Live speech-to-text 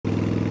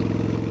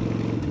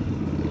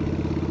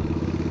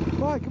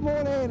Right, good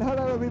morning,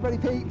 hello everybody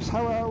peeps,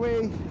 how are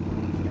we?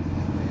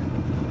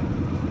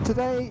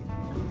 Today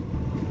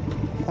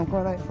I'm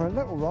going out for a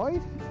little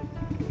ride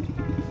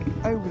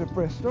over to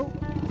Bristol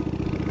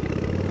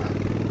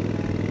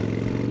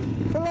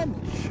for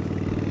lunch.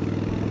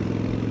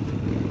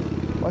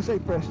 When I say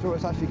Bristol,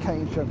 it's actually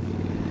Keynsham.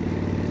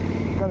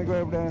 I'm going to go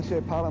over there and see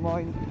a pal of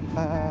mine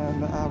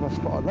and have a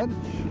spot of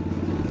lunch,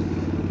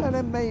 and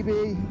then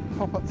maybe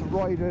pop up to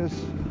Riders,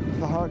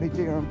 the Harley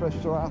dealer in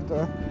Bristol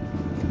after,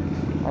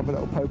 have a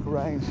little poke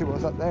around, see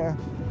what's up there,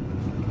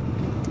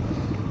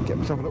 get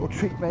myself a little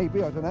treat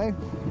maybe, I don't know,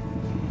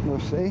 we'll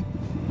see.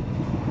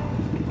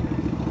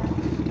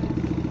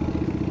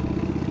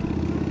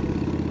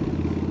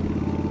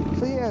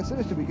 So yeah, so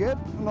this will be good.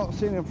 I've not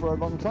seen him for a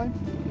long time.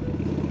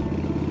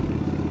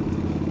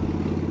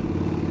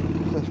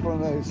 Just one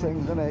of those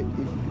things, isn't it?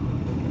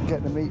 You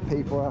get to meet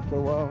people after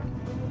a while.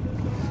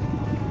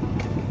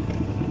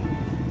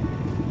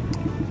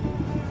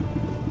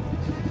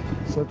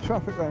 So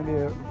traffic around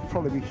here will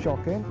probably be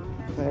shocking.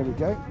 There we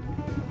go.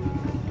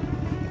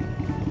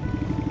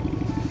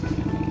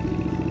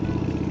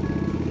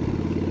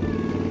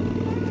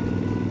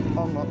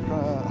 I'm not going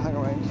to hang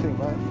around too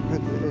much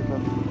because it is a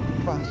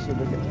bastard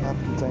to get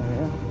happening down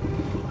here.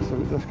 So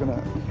we're just going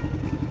to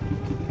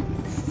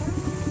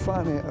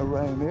fan it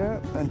around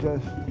here and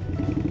just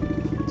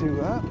do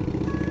that.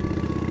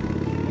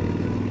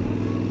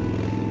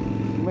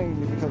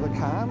 Mainly because I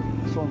can,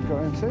 so I'm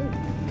going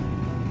to.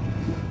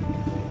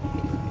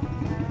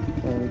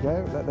 There we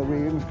go, let the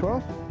wheels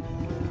cross.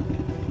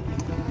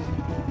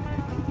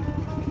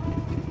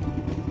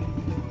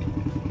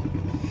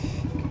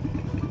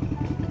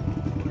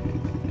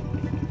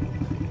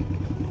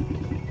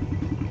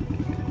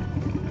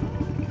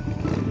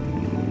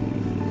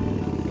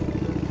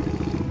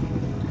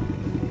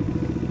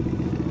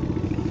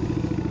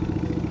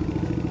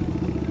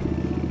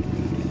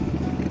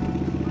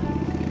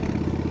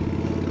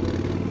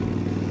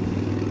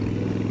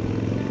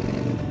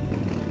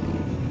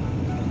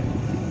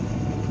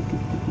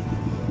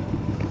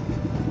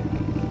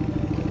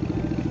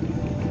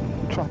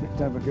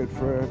 Never good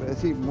for her, but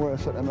it's even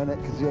worse at the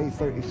minute because the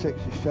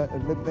A36 is shut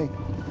at Limpy,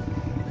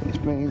 which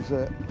means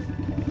that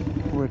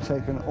we're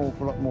taking an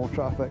awful lot more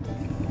traffic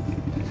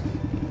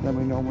than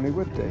we normally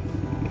would do.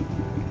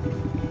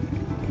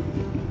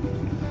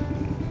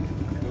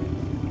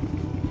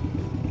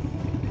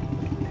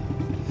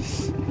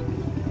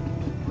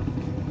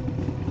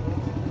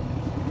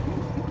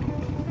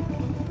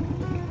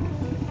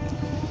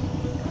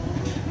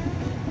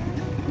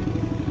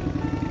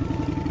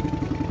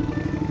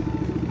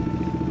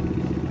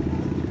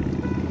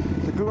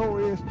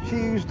 Glorious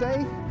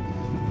Tuesday,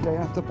 day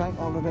after bank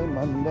holiday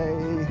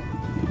Monday.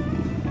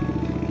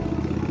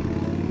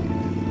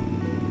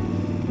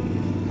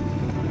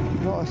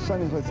 Not as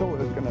sunny as I thought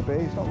it was going to be.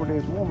 It's not really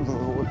as warm as I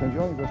thought it was going to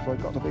be either, so I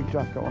got the big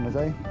jacket on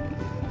today.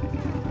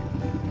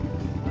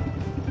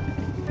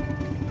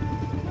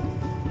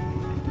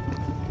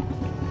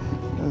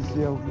 There's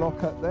the old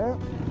lock up there.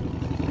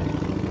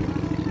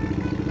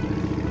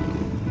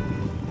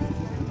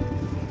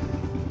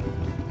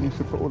 Used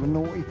to put all the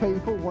naughty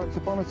people once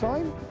upon a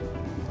time.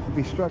 You'd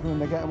be struggling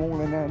to get them all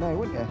in there now,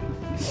 wouldn't you?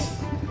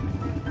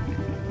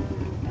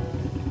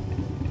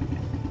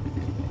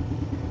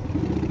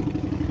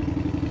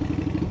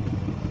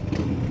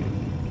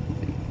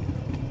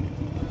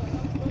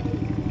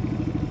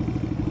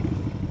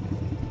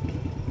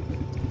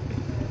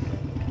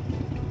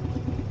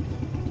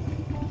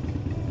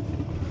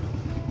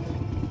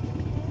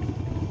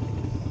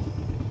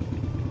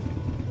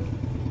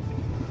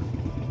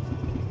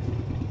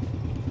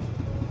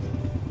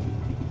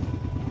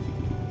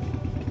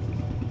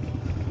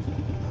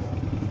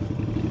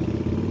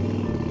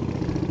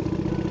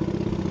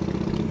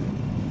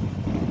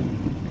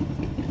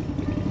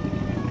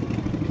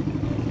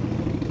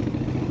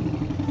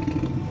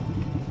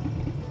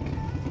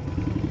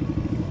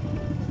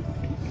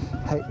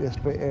 Hate this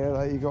bit here,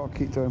 like you got to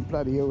keep doing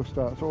bloody hill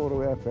starts all the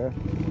way up here.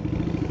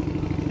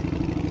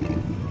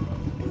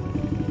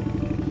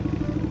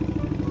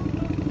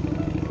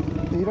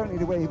 You don't need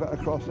to wave at a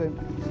crossing.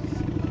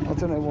 I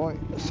don't know why.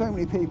 So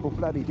many people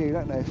bloody do,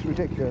 don't they? It's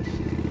ridiculous.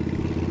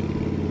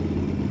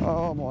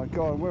 Oh my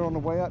god, we're on the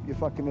way up, you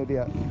fucking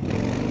idiot.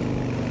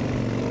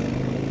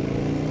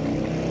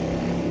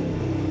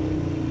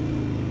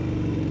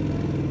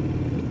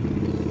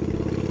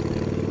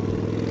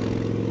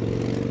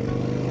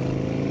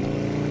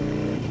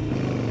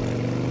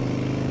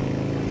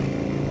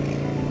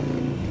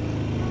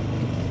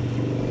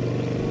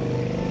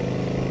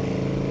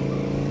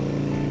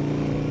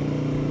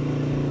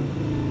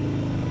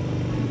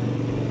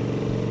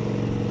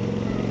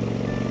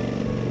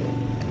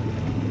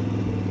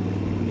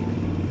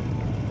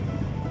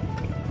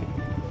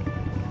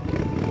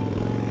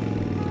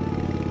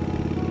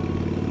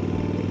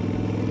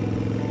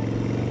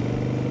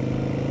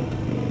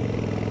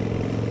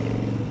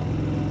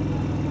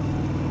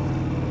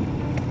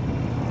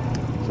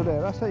 So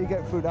there, that's how you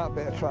get through that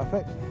bit of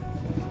traffic.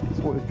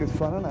 It's always good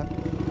fun, isn't it?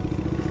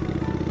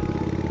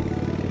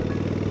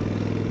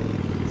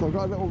 So I've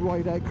got a little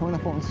ride out coming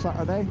up on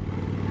Saturday.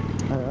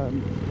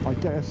 I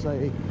dare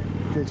say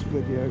this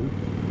video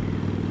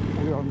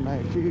will be on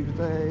now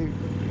Tuesday.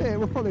 Yeah,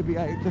 we'll probably be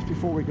out just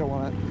before we go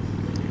on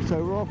it.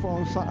 So we're off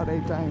on Saturday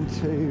down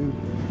to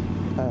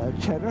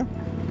Cheddar,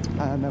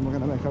 and then we're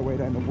going to make our way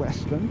down to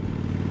Weston,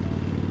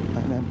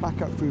 and then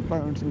back up through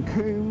Burns and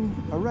Combe,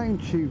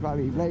 around Chew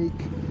Valley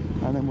Lake,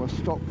 and then we'll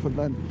stop for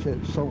lunch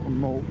at Salt and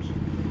Malt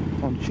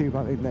on Chew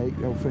Valley Lake,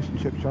 the old fish and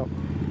chip shop,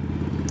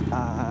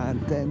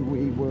 and then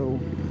we will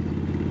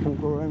all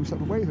go our own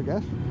separate ways, I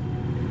guess.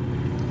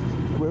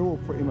 We're all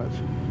pretty much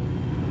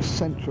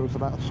central to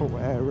that sort of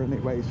area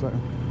anyway, so.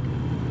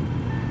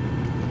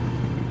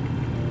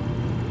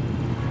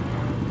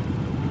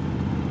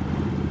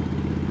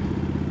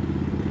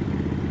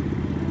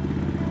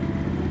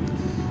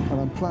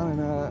 And I'm planning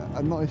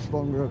a nice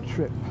longer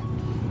trip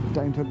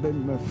down to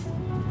Lynmouth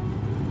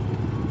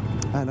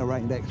and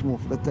around Exmoor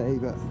for the day,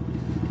 but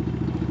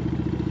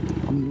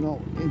I'm not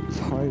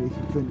entirely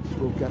convinced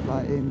we'll get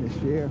that in this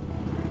year.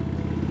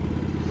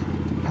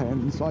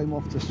 Depends. I'm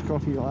off to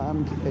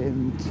Scotland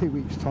in 2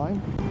 weeks'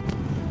 time,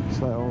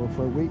 so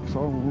for a week, so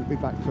I won't be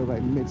back till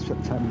about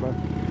mid-September.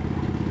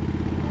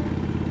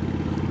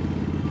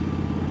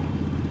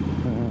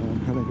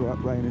 I'm going to go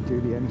up round and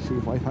do the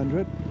NC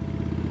 500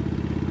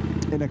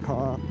 in a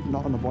car,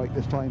 not on a bike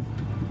this time.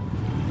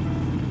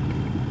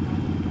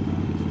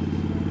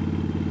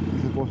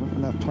 There wasn't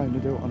enough time to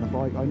do it on a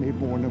bike. I need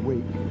more than a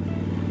week.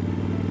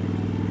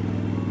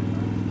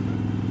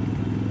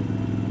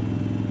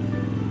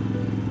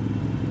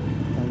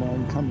 And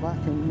then come back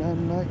and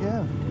then,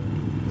 yeah,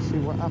 see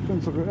what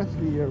happens for the rest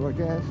of the year, I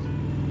guess.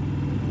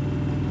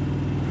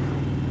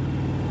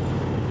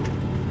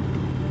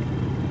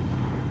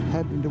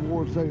 Heading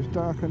towards those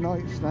darker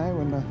nights now,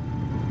 and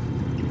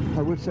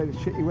I would say the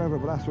shitty weather,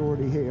 but that's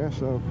already here,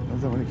 so that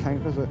doesn't really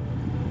count, does it?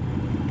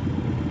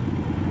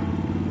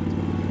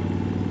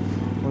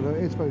 Although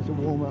it is supposed to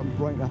warm up and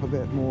brighten up a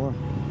bit more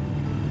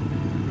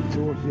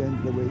towards the end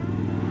of the week.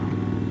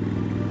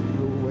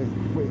 We'll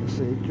wait and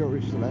see.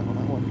 Jury's still out on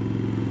that one.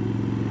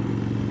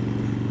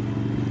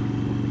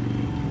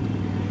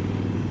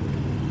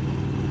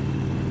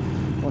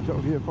 Watch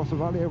out view across the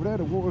valley over there.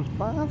 The water's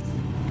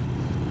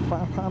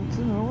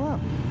Bathhampton and all that.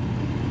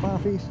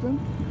 Bath Eastern.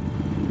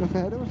 Just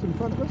ahead of us, in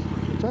front of us,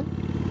 I should say.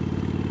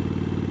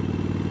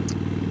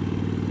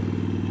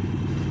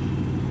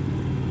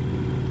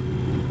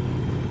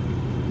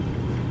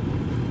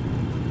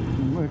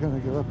 And we're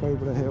going to go up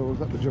over the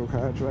hills, up the dual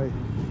carriageway,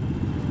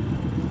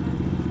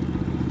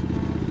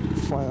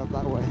 fly up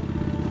that way.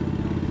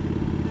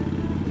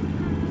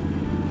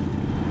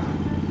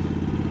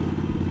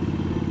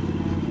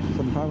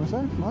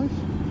 Somerset, nice.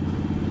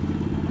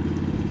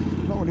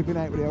 Not really been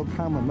out with the old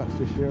camera much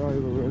this year either,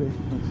 really.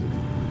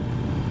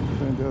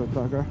 Going to do a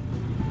bugger.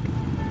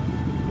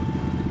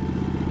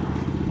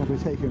 I'll be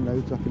taking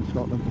loads up in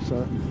Scotland for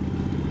certain,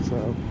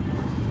 so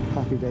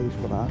happy days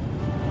for that.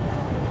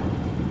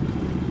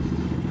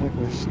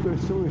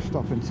 We're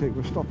stopping too.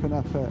 We're stopping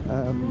up at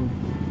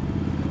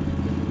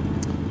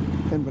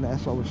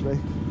Inverness, obviously,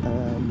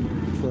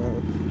 for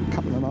a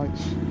couple of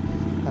nights,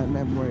 and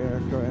then we're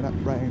going up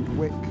round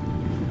Wick,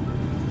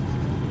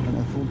 and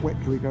then from Wick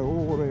we go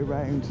all the way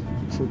round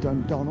to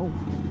Dundonald,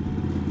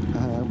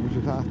 which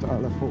is after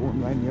Ullapool,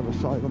 and round the other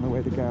side on the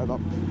way to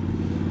Gardop,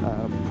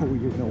 Pool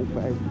Union Old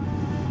Bay.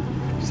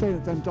 Stay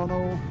at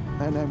Dundonald,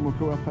 and then we'll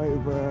go up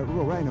over,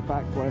 we'll go round the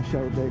back where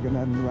Sheldig, and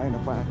then round the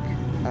back,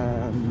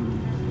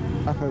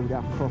 up over the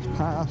Applecross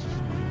Pass,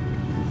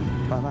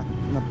 back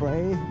in the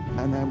Bray,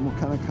 and then we'll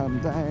kind of come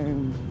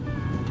down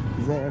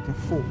there to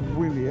Fort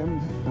William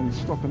and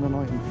stop in the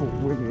night in Fort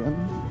William,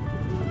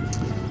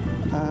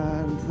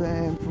 and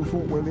then from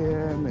Fort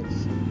William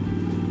it's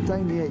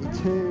down the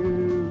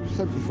 82,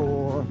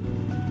 74,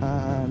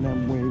 and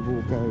then we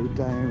will go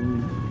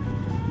down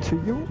to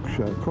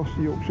Yorkshire, across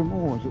the Yorkshire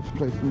Moors. It's a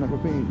place I've never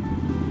been.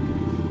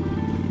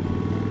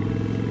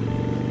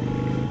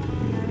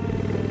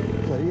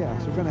 So yeah,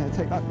 so we're going to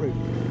take that route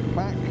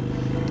back,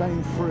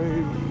 down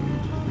through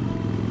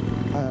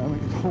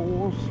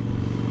Hawes,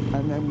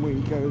 and then we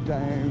go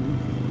down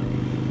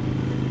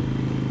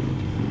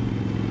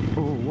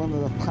one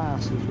of the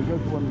passes. We go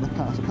to one of the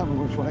passes, I can't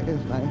remember which one it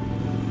is now,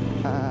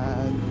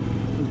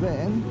 and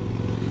then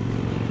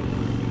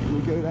we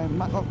go down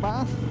Matlock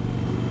Bath,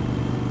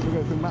 so we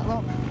go through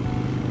Matlock,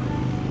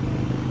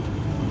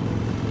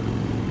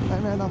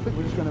 and then I think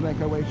we're just going to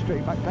make our way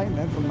straight back down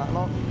then from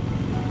Matlock,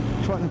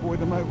 trying to avoid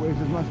the motorways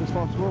as much as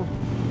possible,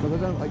 because I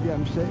don't like the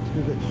M6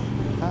 because it's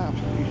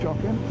absolutely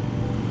shocking.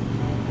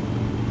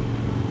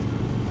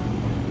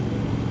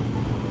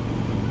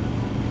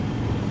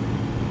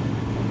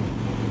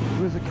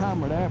 There's a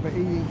camera there, but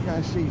you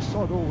can see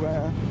sod all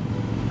there.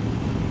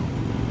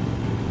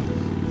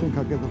 I think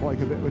I'll give the bike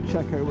a bit of a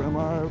check over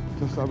tomorrow,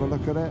 just have a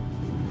look at it,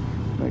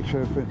 make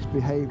sure if it's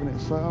behaving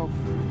itself.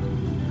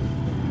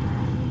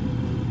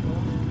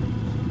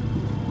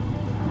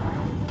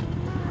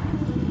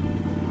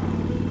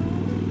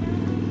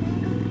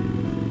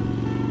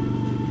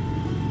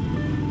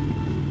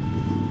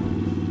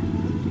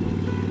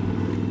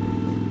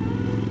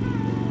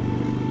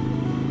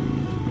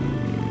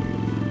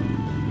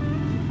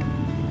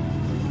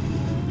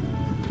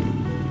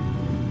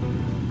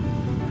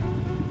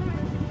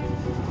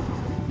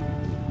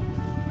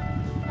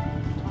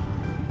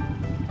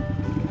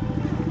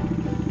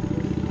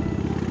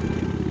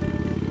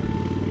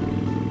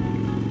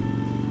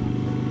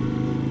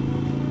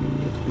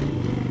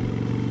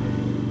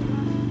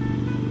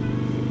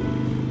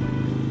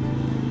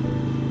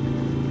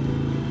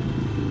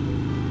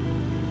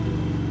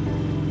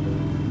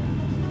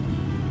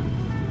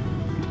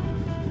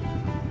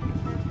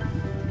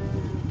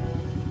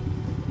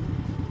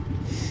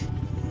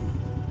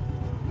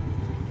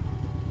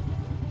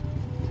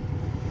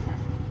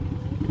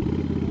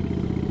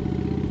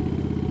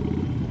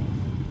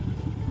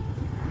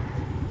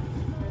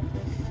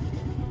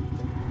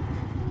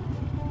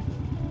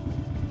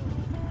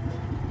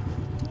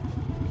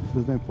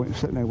 there's no point in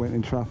sitting there waiting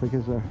in traffic,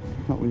 is there?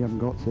 Not when you haven't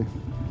got to.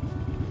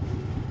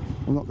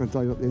 I'm not going to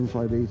dive up the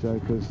inside either,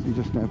 because you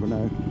just never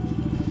know.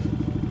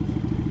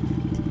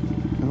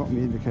 I've got my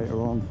indicator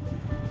on,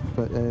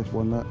 but there's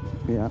one that,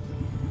 yeah,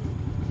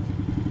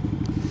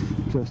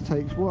 just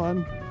takes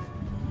one.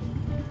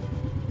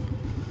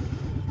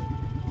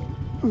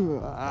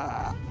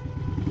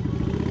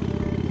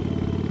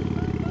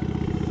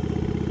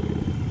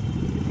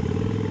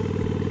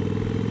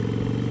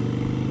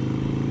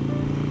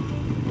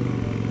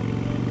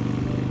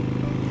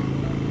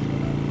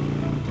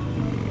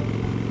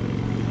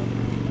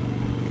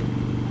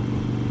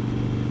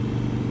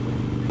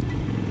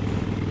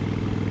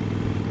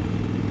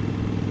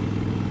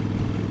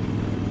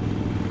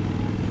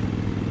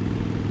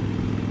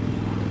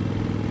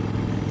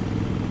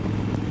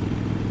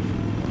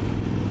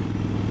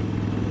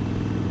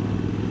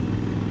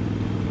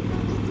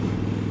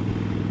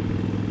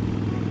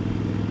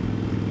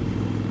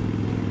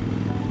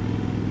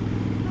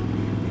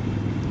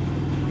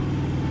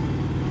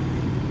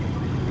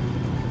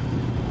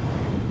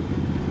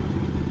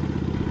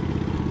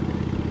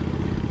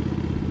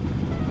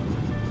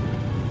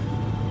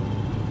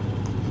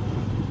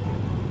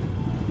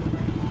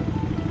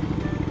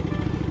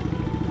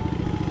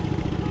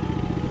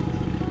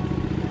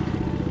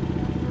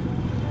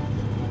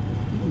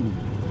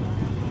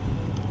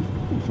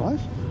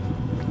 Nice.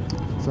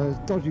 So there's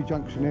dodgy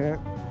junction here.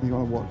 You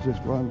want to watch this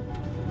one.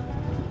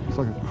 It's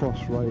like a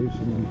crossroads,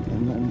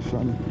 and then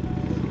some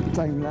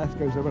down left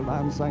goes over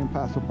Lansdowne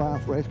past the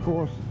Bath race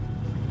course.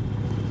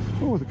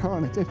 Oh, there's a car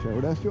in a ditch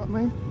over there. See what I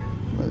mean?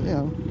 But you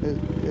know,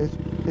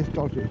 it's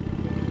dodgy.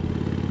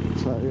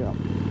 So yeah.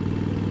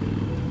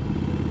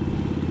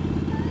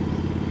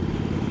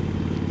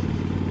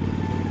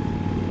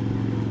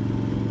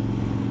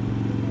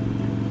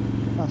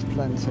 That's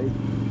plenty.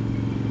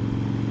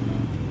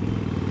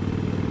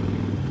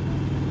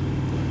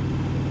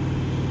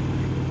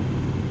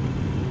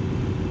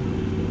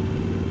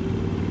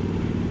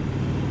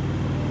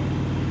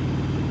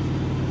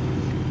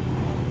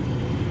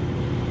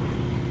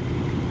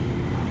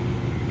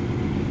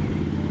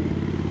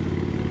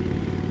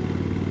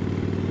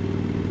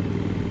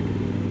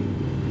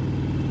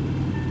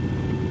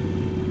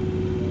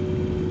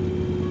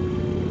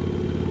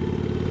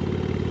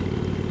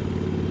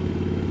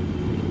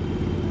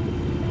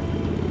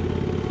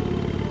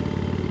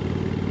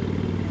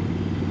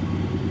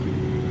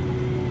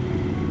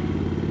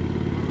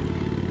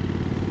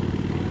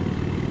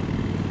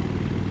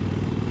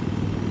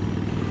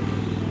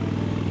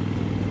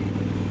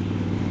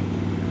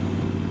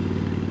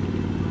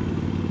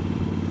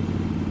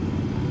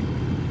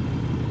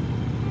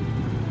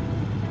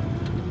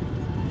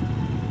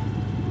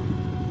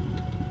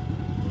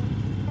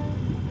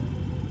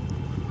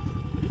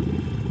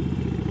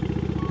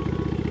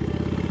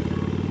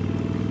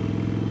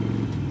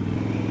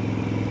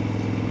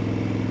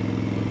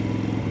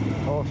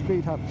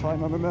 Speed hub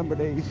time, I remember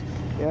these.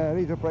 Yeah,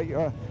 these will break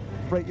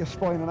your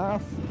spine in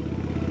half.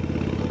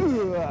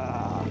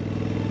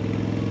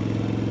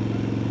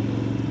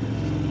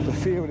 The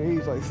feel of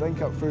these, I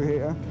think, up through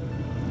here.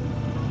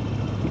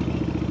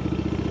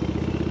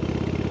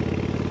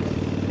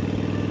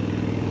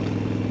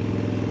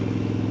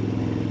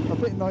 A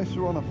bit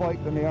nicer on a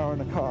bike than they are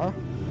in a car.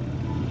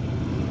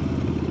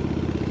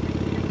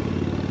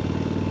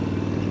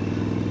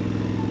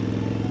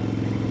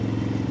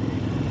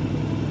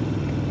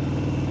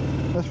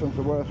 This one's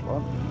the worst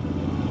one.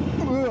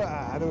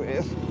 There it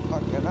is.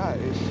 Fucking that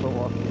is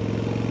sore.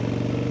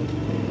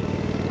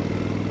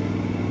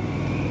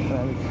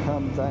 Then we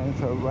come down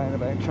to a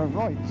roundabout and turn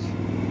right.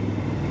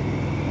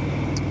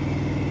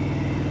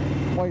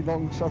 My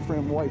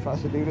long-suffering wife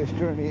has to do this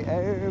journey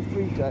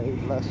every day,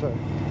 bless her.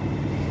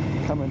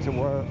 Coming to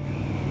work.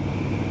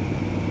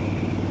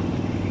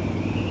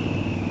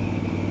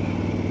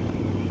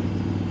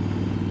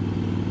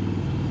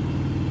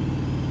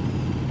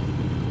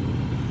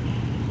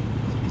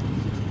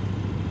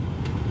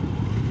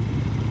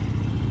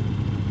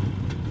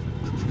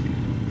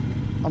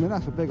 I mean,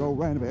 that's a big old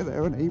roundabout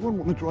there, isn't it? You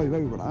wouldn't want to drive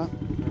over that.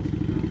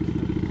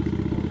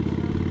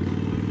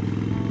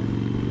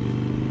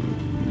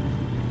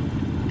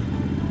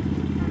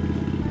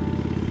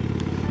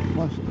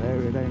 Nice little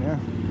area down here.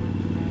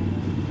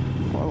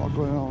 Quite a lot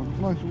going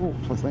on. Nice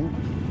walks, I think.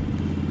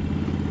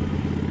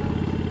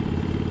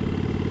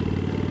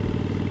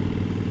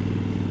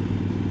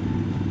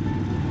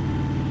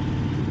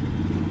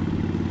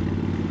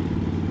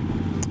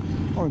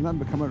 I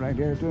remember coming around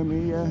here doing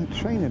me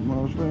training when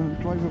I was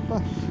driving a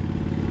bus.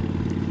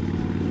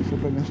 Used to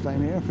bring us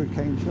down here through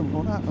Keynsham and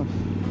all that,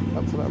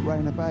 up to that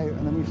roundabout,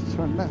 and then we used to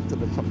turn left at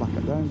the top, back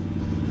it down,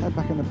 head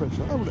back into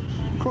Bristol. Oh, look,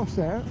 across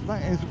there,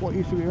 that is what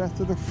used to be left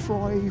of the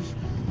Fry's,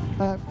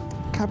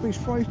 Cadbury's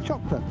Fry's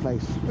chocolate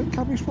place.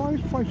 Cadbury's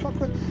Fry's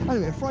chocolate?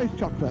 Anyway, Fry's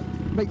chocolate,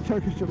 make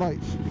Turkish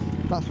delights,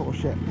 that sort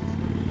of shit.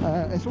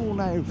 It's all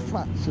now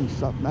flats and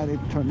stuff now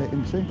they've turned it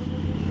into.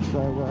 So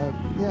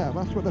yeah,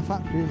 that's what the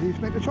factory is. Used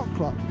to make the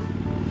chocolate.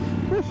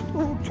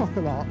 Bristol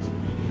chocolate.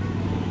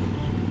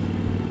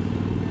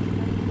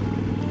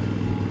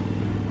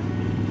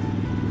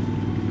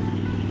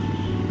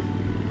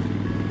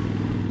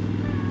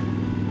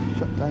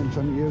 down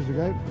some years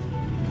ago.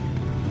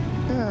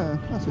 Yeah,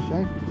 that's a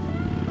shame.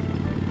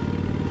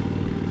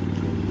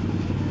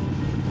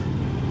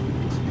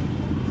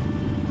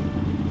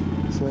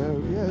 So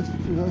yes,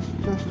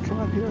 just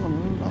try it here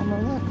on the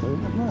left, I think,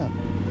 isn't it?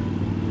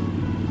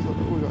 So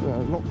we've got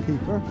a lock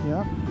keeper,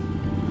 yeah.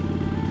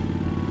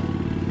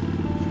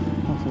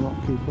 That's a lock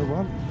keeper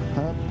one,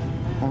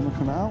 on the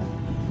canal.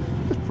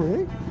 It's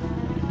pretty.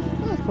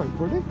 That's quite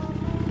pretty.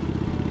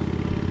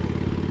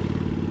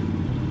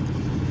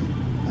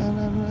 And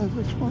then there's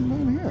this one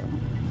down here.